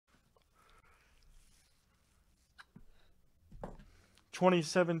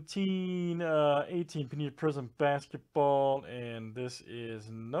2017 18 Panini Prizm basketball, and this is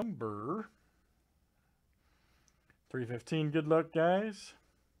number 315. Good luck, guys.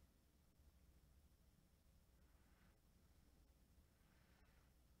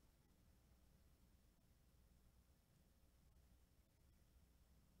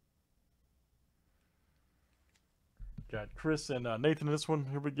 Got Chris and Nathan in this one.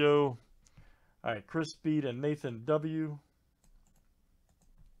 Here we go. All right, Chris Speed and Nathan W.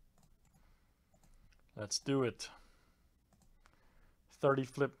 Let's do it. 30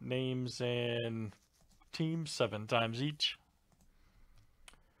 flip names and teams, 7 times each.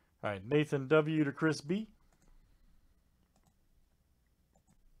 All right, Nathan W to Chris B.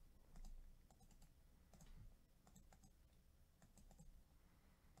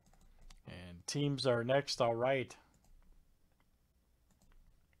 And teams are next. All right.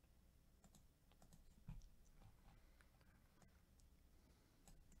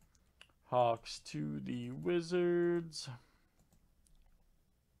 Hawks to the Wizards.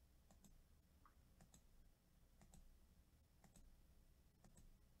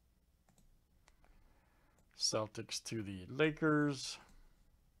 Celtics to the Lakers.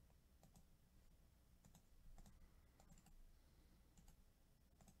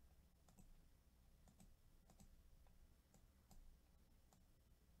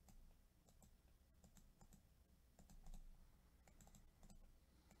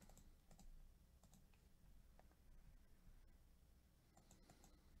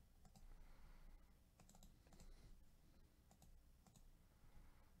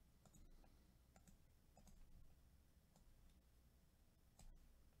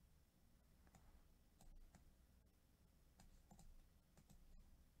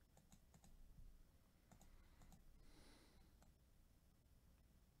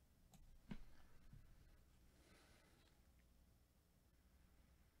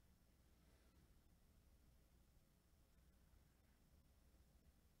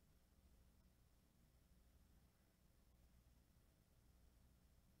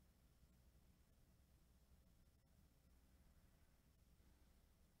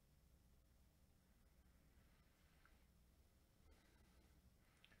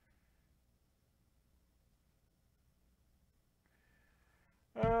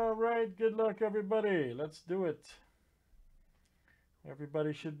 All right, good luck, everybody. Let's do it.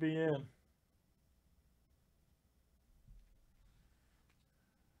 Everybody should be in.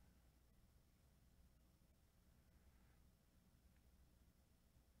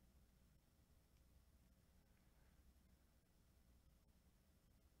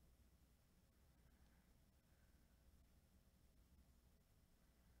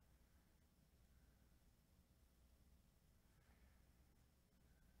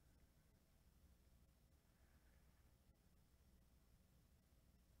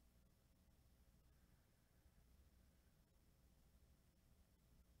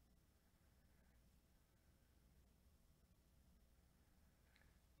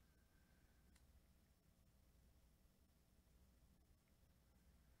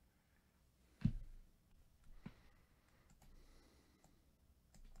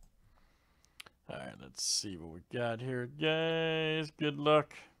 All right, let's see what we got here, guys. Good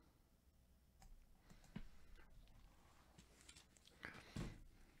luck.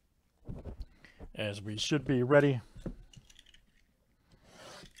 As we should be ready.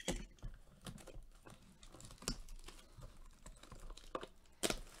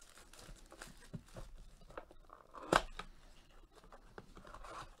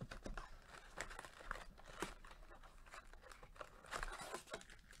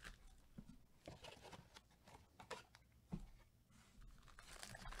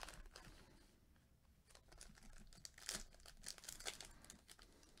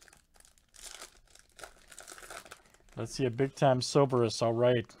 Let's see a big time Soberus. All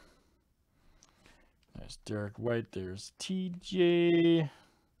right. There's Derek White. There's TJ.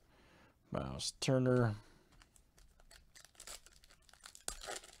 Miles Turner.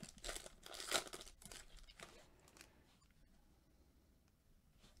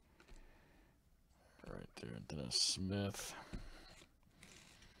 Right there, Dennis Smith.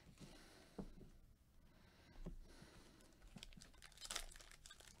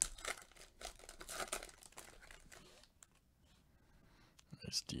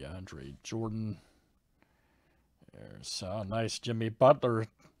 There's DeAndre Jordan. There's nice Jimmy Butler.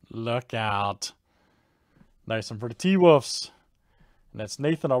 Look out. Nice one for the T-Wolves. And that's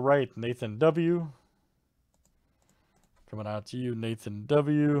Nathan, all right. Nathan W. Coming out to you, Nathan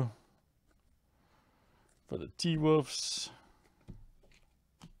W. For the T-Wolves.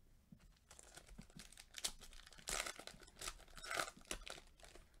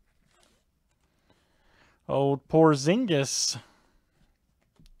 Old Porzingis.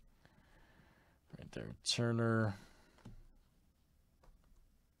 Right there, Turner.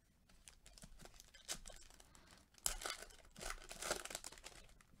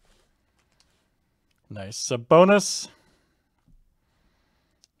 Nice. Sabonis.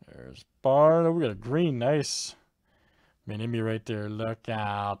 There's Barn. Oh, we got a green. Nice. Panini right there. Look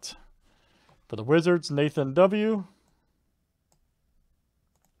out. For the Wizards, Nathan W.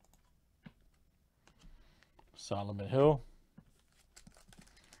 Solomon Hill.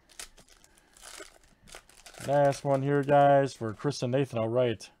 Last one here, guys, for Chris and Nathan. All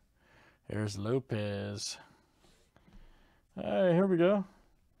right. Here's Lopez. Hey, here we go.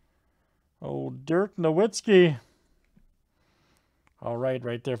 Old Dirk Nowitzki. All right,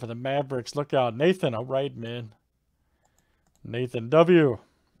 right there for the Mavericks. Look out, Nathan. All right, man. Nathan W.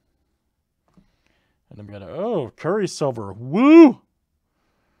 And then we got a, Curry Silver. Woo!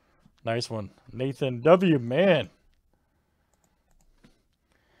 Nice one. Nathan W, man.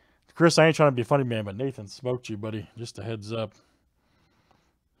 Chris, I ain't trying to be funny, man, but Nathan smoked you, buddy. Just a heads up.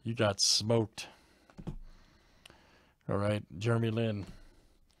 You got smoked. All right, Jeremy Lin.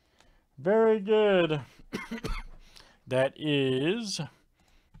 Very good. That is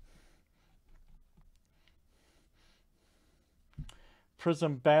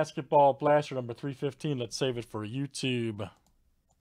Prizm Basketball Blaster number 315. Let's save it for YouTube.